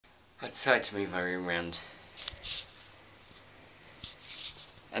I decided to move my room around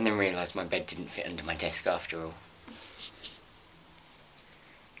and then realised my bed didn't fit under my desk after all.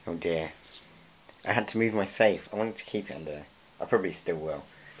 Oh dear. I had to move my safe. I wanted to keep it under there. I probably still will.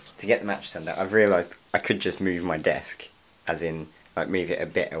 To get the mattress under, I've realised I could just move my desk, as in, like, move it a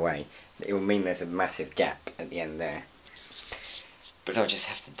bit away. It will mean there's a massive gap at the end there. But I'll just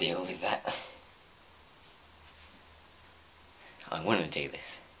have to deal with that. I want to do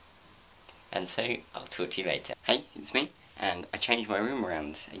this. And so, I'll talk to you later. Hey, it's me. And I changed my room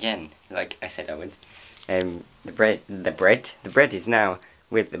around again, like I said I would. The bread is now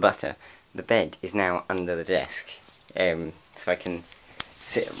with the butter. The bed is now under the desk. So I can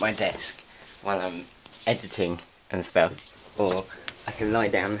sit at my desk while I'm editing and stuff. Or I can lie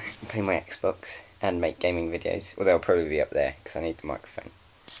down and play my Xbox and make gaming videos. Well, they'll probably be up there because I need the microphone.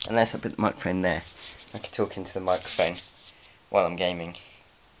 Unless I put the microphone there, I can talk into the microphone while I'm gaming.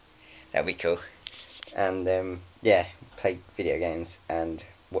 That'd be cool. And yeah, play video games and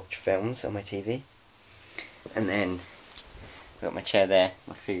watch films on my TV. And then I've got my chair there,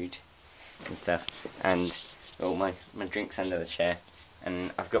 my food and stuff, and all my drinks under the chair.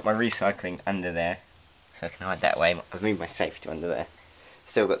 And I've got my recycling under there, so I can hide that away. I've moved my safe to under there.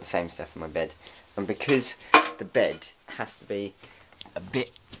 Still got the same stuff in my bed. And because the bed has to be a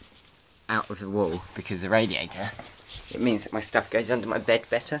bit out of the wall because of the radiator, it means that my stuff goes under my bed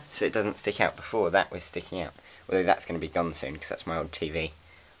better, so it doesn't stick out. Before that was sticking out. Although that's going to be gone soon because that's my old TV.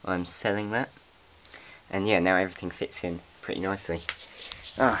 I'm selling that. And yeah, now everything fits in pretty nicely.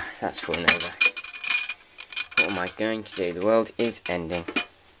 Ah, that's fallen over. What am I going to do? The world is ending.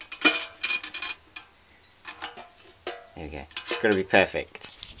 There we go. It's got to be perfect.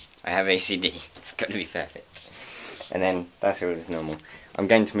 I have ACD. It's got to be perfect. And then that's all as normal. I'm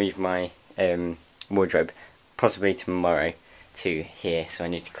going to move my wardrobe, possibly tomorrow, to here. So I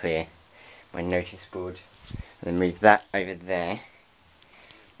need to clear my notice board. And then move that over there.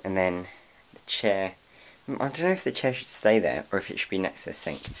 And then the chair. I don't know if the chair should stay there or if it should be next to the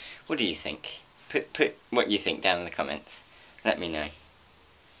sink. What do you think? Put what you think down in the comments. Let me know.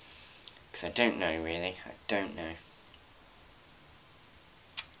 Because I don't know really. I don't know.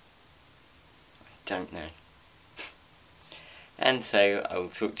 I don't know. And so I will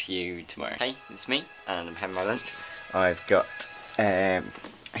talk to you tomorrow. Hey, it's me and I'm having my lunch. I've got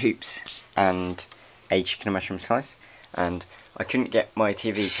hoops and a chicken and mushroom slice, and I couldn't get my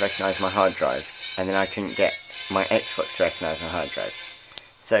TV to recognise my hard drive, and then I couldn't get my Xbox to recognise my hard drive.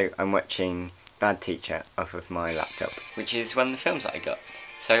 So I'm watching Bad Teacher off of my laptop, which is one of the films that I got.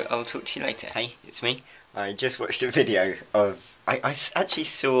 So I'll talk to you later. Hey, it's me. I just watched a video of... I actually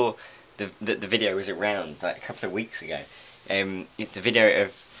saw the video was around like a couple of weeks ago. It's the video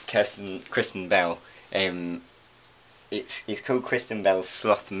of Kristen Bell. It's called Kristen Bell's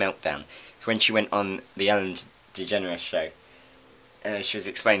Sloth Meltdown. It's when she went on the Ellen DeGeneres show. She was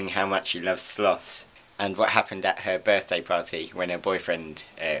explaining how much she loves sloths and what happened at her birthday party when her boyfriend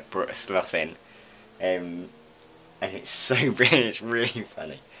brought a sloth in. And it's so brilliant, it's really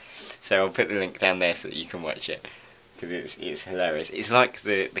funny. So I'll put the link down there so that you can watch it, because it's hilarious. It's like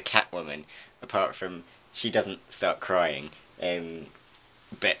the Catwoman, apart from she doesn't start crying,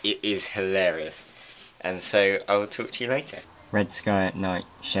 but it is hilarious. And so I will talk to you later. Red sky at night,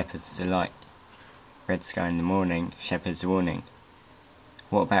 shepherd's delight. Red sky in the morning, shepherd's warning.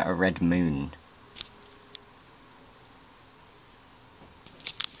 What about a red moon?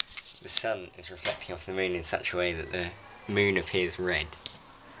 The sun is reflecting off the moon in such a way that the moon appears red.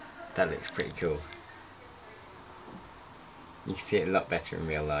 That looks pretty cool. You can see it a lot better in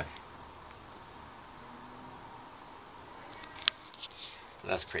real life.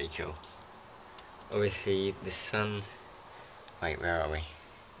 That's pretty cool. Obviously the sun... Wait, where are we?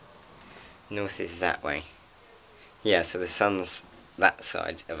 North is that way. Yeah, so the sun's that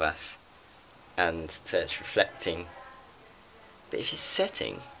side of us. And so it's reflecting. But if it's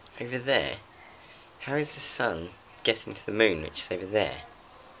setting over there, how is the sun getting to the moon, which is over there?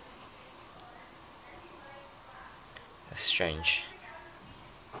 That's strange.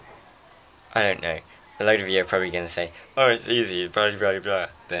 I don't know. A load of you are probably going to say, oh, it's easy, blah blah blah,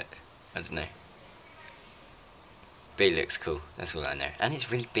 but I don't know. But it looks cool, that's all I know. And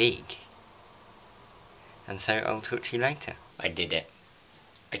it's really big. And so I'll talk to you later. I did it.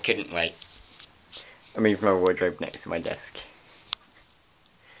 I couldn't wait. I moved my wardrobe next to my desk.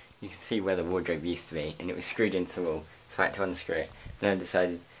 You can see where the wardrobe used to be, and it was screwed into the wall, so I had to unscrew it. Then I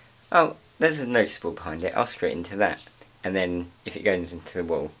decided, oh, there's a notice board behind it, I'll screw it into that. And then, if it goes into the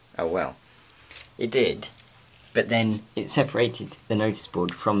wall, oh well. It did, but then it separated the notice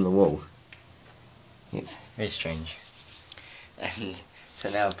board from the wall. It's very strange. And So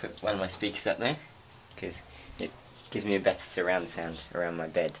now I'll put one of my speakers up there, because it gives me a better surround sound around my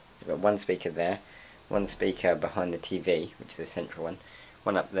bed. I've got one speaker there, one speaker behind the TV, which is the central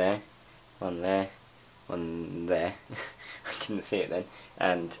one up there, one there, one there, I couldn't see it then,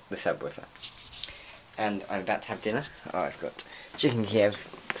 and the subwoofer. And I'm about to have dinner. I've got chicken Kiev,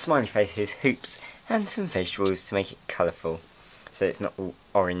 smiley faces, hoops, and some vegetables to make it colourful, so it's not all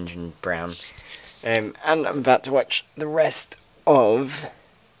orange and brown. And I'm about to watch the rest of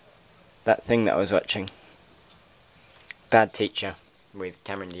that thing that I was watching, Bad Teacher, with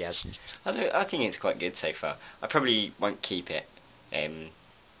Cameron Diaz. I think it's quite good so far. I probably won't keep it,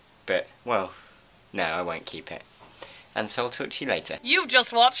 but, well, no, I won't keep it. And so I'll talk to you later. You've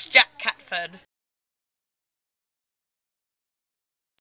just watched Jack Catford.